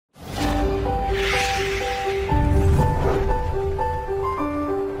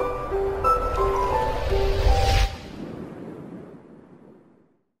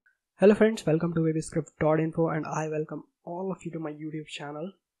Hello friends, welcome to babyscript.info and I welcome all of you to my YouTube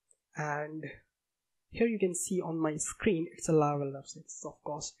channel. And here you can see on my screen it's a Laravel website. So of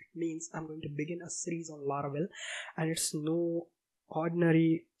course it means I'm going to begin a series on Laravel, and it's no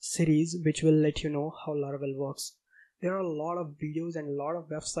ordinary series which will let you know how Laravel works. There are a lot of videos and a lot of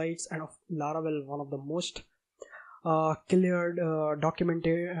websites, and of Laravel, one of the most cleared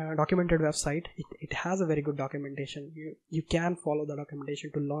documented website. It has a very good documentation. You can follow the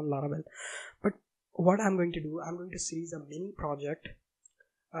documentation to learn Laravel. But what I'm going to do, I'm going to series a mini project.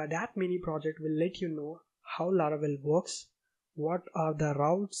 That mini project will let you know how Laravel works, what are the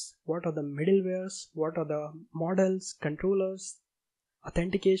routes, what are the middlewares, what are the models, controllers,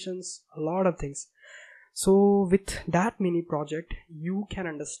 authentications, a lot of things. So with that mini project you can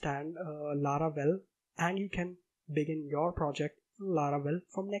understand Laravel, and you can begin your project in Laravel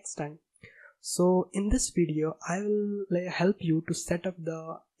from next time. So in this video I will help you to set up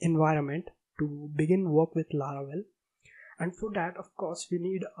the environment to begin work with Laravel, and for that of course we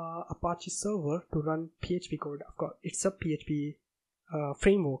need a Apache server to run PHP code. Of course it's a PHP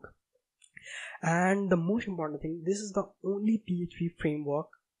framework, and the most important thing, this is the only PHP framework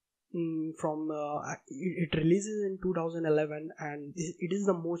it releases in 2011, and it is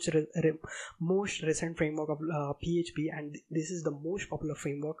the most recent framework of PHP, and this is the most popular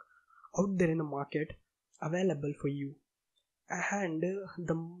framework out there in the market available for you. And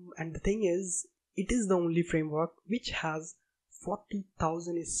the thing is, it is the only framework which has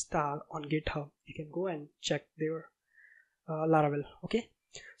 40,000 star on GitHub. You can go and check their Laravel. Okay,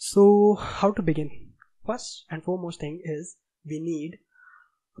 so how to begin? First and foremost thing is we need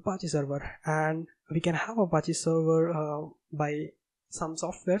Apache server, and we can have Apache server by some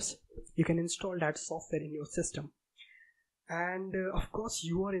softwares. You can install that software in your system, and of course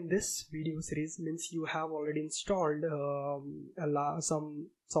you are in this video series means you have already installed some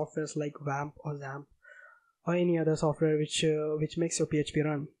softwares like WAMP or XAMPP or any other software which makes your PHP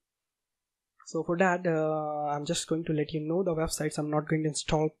run. So for that I'm just going to let you know the websites. I'm not going to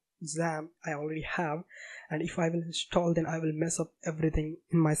install XAMPP, I already have, and if I will install then I will mess up everything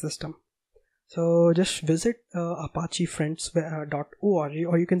in my system. So just visit apachefriends.org, or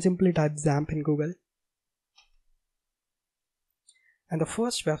you can simply type XAMPP in Google, and the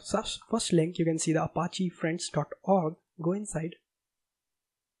first link you can see the apachefriends.org. Go inside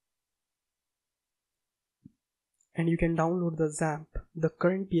and you can download the XAMPP. The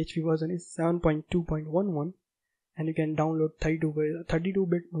current PHP version is 7.2.11, and you can download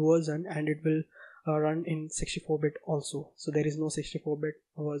 32-bit version, and it will run in 64-bit also. So there is no 64-bit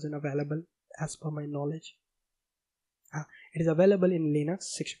version available as per my knowledge. It is available in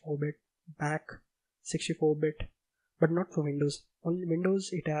Linux 64-bit, Mac 64-bit, but not for Windows. Only Windows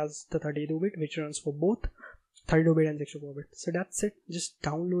it has the 32-bit, which runs for both 32-bit and 64-bit. So that's it. Just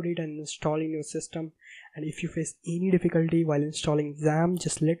download it and install in your system. And if you face any difficulty while installing XAMPP,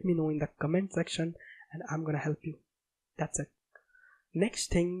 just let me know in the comment section and I'm gonna help you. That's it.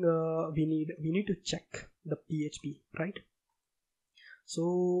 Next thing we need to check the PHP, right? So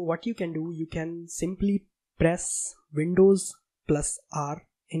what you can do, you can simply press Windows plus R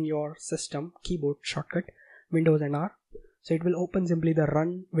in your system keyboard shortcut, Windows and R. So it will open simply the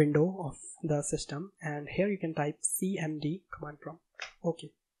run window of the system, and here you can type cmd command prompt.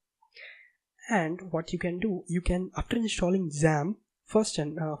 Okay. And what you can do, you can, after installing XAMPP, first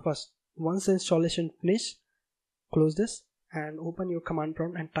once the installation finish, close this and open your command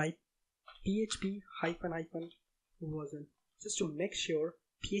prompt and type php version, just to make sure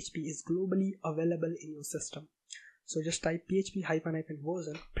PHP is globally available in your system. So just type php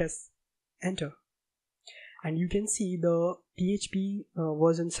version, press enter, and you can see the PHP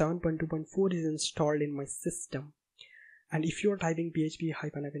version 7.2.4 is installed in my system. And if you are typing php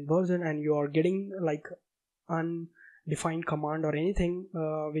version and you are getting like undefined command or anything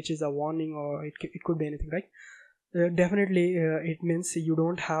which is a warning, or it could be anything, right? Definitely it means you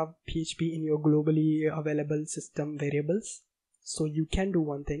don't have PHP in your globally available system variables. So you can do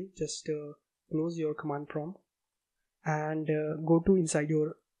one thing, just close your command prompt and go to inside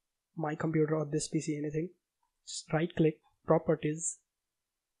your my computer or this PC, anything, just right click properties,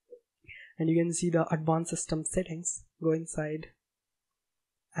 and you can see the advanced system settings. Go inside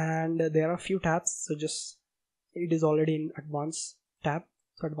and there are a few tabs, so just it is already in advanced tab.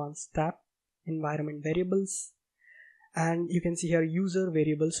 So advanced tab, environment variables, and you can see here user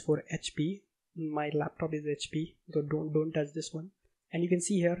variables for HP. My laptop is HP, so don't touch this one. And you can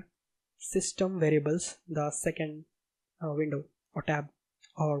see here system variables, the second window or tab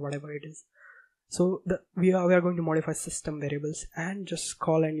or whatever it is. So we are going to modify system variables and just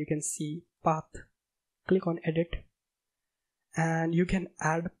call, and you can see path. Click on edit and you can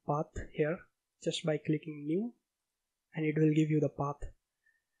add path here just by clicking new, and it will give you the path.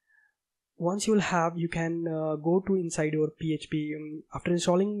 Once you will have, you can go to inside your PHP. After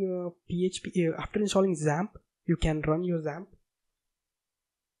installing after installing XAMPP, you can run your XAMPP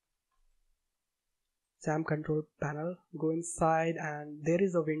control panel. Go inside, and there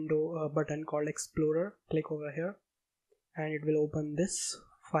is a window button called Explorer. Click over here, and it will open this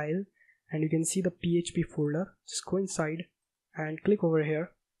file, and you can see the PHP folder. Just go inside and click over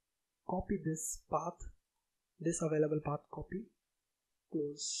here. Copy this path, this available path. Copy.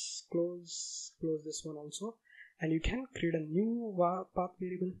 Close this one also, and you can create a new path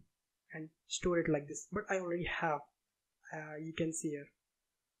variable and store it like this. But I already have, you can see here,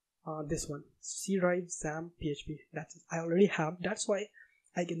 this one, C drive XAMPP PHP. That's it. I already have. That's why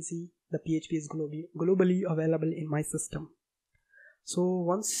I can see the PHP is globally available in my system. So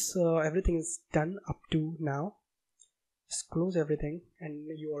once everything is done up to now, just close everything, and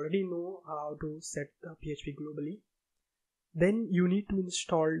you already know how to set the PHP globally. Then you need to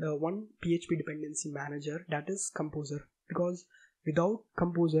install one PHP dependency manager, that is Composer, because without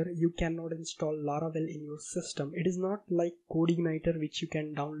Composer you cannot install Laravel in your system. It is not like CodeIgniter, which you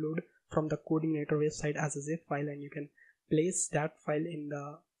can download from the CodeIgniter website as a zip file, and you can place that file in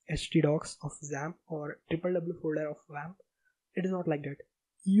the htdocs of XAMPP or www folder of XAMPP. It is not like that.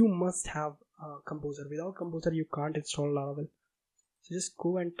 You must have Composer. Without Composer you can't install Laravel. So just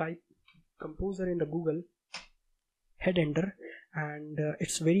go and type Composer in the Google, hit enter, and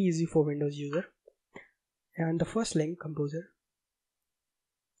it's very easy for Windows user. And the first link, Composer,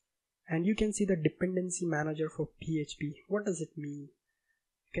 and you can see the dependency manager for PHP. What does it mean?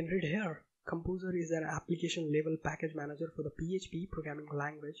 You can read here. Composer is an application level package manager for the PHP programming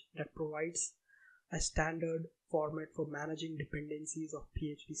language that provides a standard format for managing dependencies of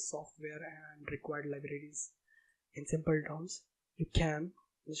PHP software and required libraries. In simple terms, you can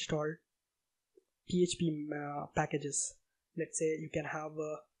install PHP packages. Let's say you can have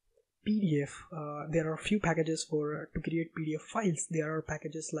a PDF. There are a few packages to create PDF files. There are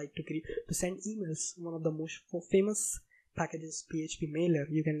packages like to send emails. One of the most famous packages, PHP Mailer.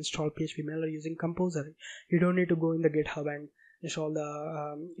 You can install PHP Mailer using Composer. You don't need to go in the GitHub and install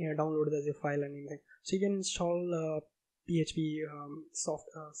the download the zip file and anything. So you can install PHP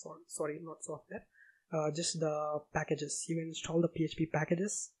just the packages. You can install the PHP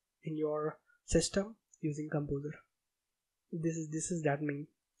packages in your system using Composer. This is that mean.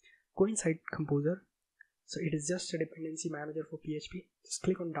 Go inside Composer. So it is just a dependency manager for PHP. Just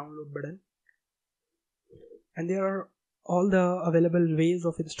click on download button, and there are all the available ways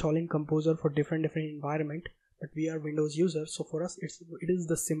of installing Composer for different environment, but we are Windows users, so for us it is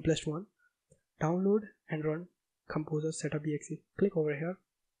the simplest one. Download and run Composer setup.exe. Click over here,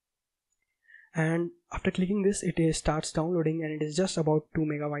 and after clicking this, it starts downloading, and it is just about 2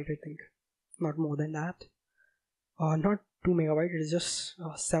 megabyte, I think, not more than that. Not 2 megabyte, it is just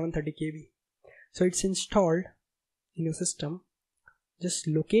 730 KB. So it's installed in your system. Just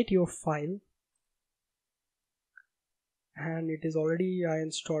locate your file, and it is already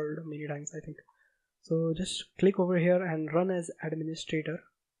installed many times, I think. So just click over here and run as administrator.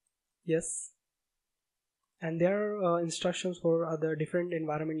 Yes. And there are instructions for other different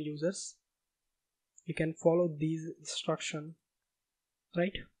environment users. You can follow these instructions,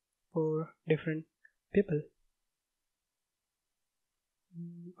 right, for different people.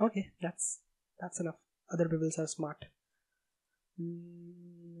 Okay, that's enough. Other people are smart.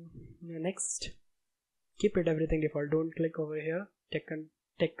 Next, keep it everything default. Don't click over here.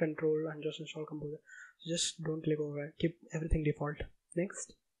 Take control and just install Composer. So just don't click over here. Keep everything default.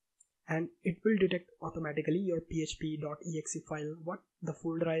 Next, and it will detect automatically your php.exe file. What the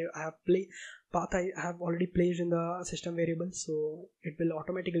folder I have already placed in the system variable, so it will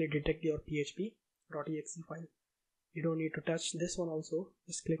automatically detect your php.exe file. You don't need to touch this one also.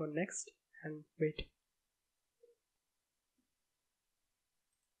 Just click on next and wait.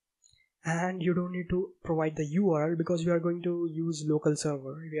 And you don't need to provide the URL because we are going to use local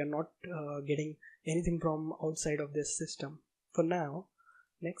server. We are not getting anything from outside of this system for now.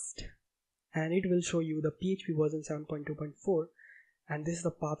 Next, and it will show you the PHP version 7.2.4, and this is the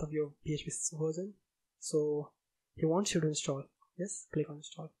path of your PHP version. So he wants you to install. Yes, click on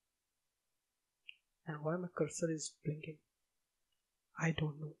install. And why my cursor is blinking, I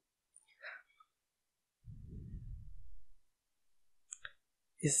don't know.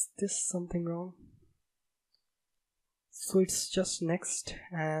 Is this something wrong? So it's just next,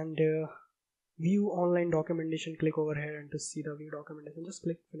 and view online documentation. Click over here and to see the view documentation, just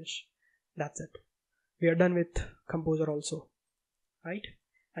click finish. That's it. We are done with Composer also, right?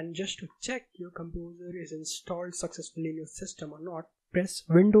 And just to check your composer is installed successfully in your system or not, press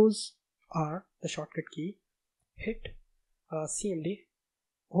Windows R, the shortcut key, hit CMD,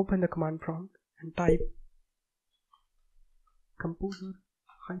 open the command prompt and type composer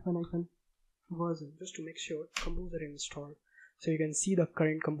hyphen version, just to make sure composer is installed. So you can see the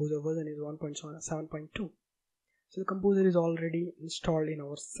current composer version is 1.7.2. So the composer is already installed in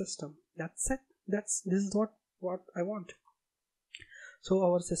our system. That's it. This is what I want. So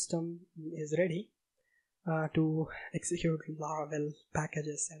our system is ready to execute Laravel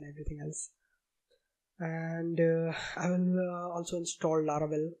packages and everything else. And I will also install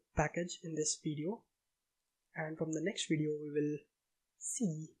Laravel package in this video, and from the next video we will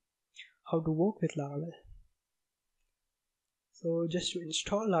see how to work with Laravel. So just to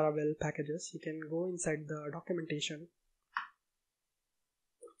install Laravel packages, you can go inside the documentation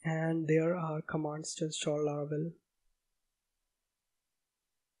and there are commands to install Laravel.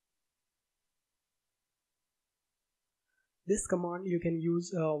 This command you can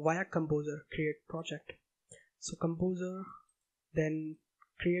use via Composer, create project. So Composer, then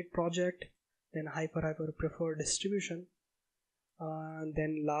create project, then hyper preferred distribution,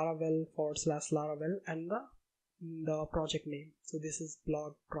 then Laravel / Laravel and the project name. So this is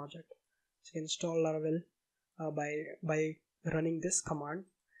blog project. So you can install Laravel by running this command.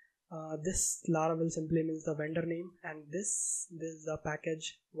 This Laravel simply means the vendor name, and this is the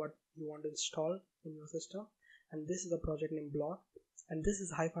package what you want to install in your system, and this is the project name blog, and this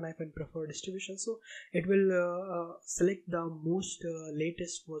is hyphen preferred distribution. So it will select the most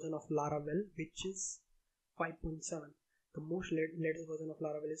latest version of Laravel, which is 5.7. The most latest version of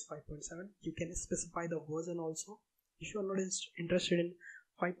Laravel is 5.7. You can specify the version also if you are not interested in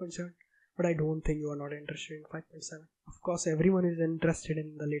 5.7, but I don't think you are not interested in 5.7. Of course everyone is interested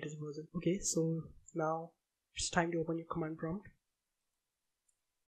in the latest version. Okay, so now it's time to open your command prompt.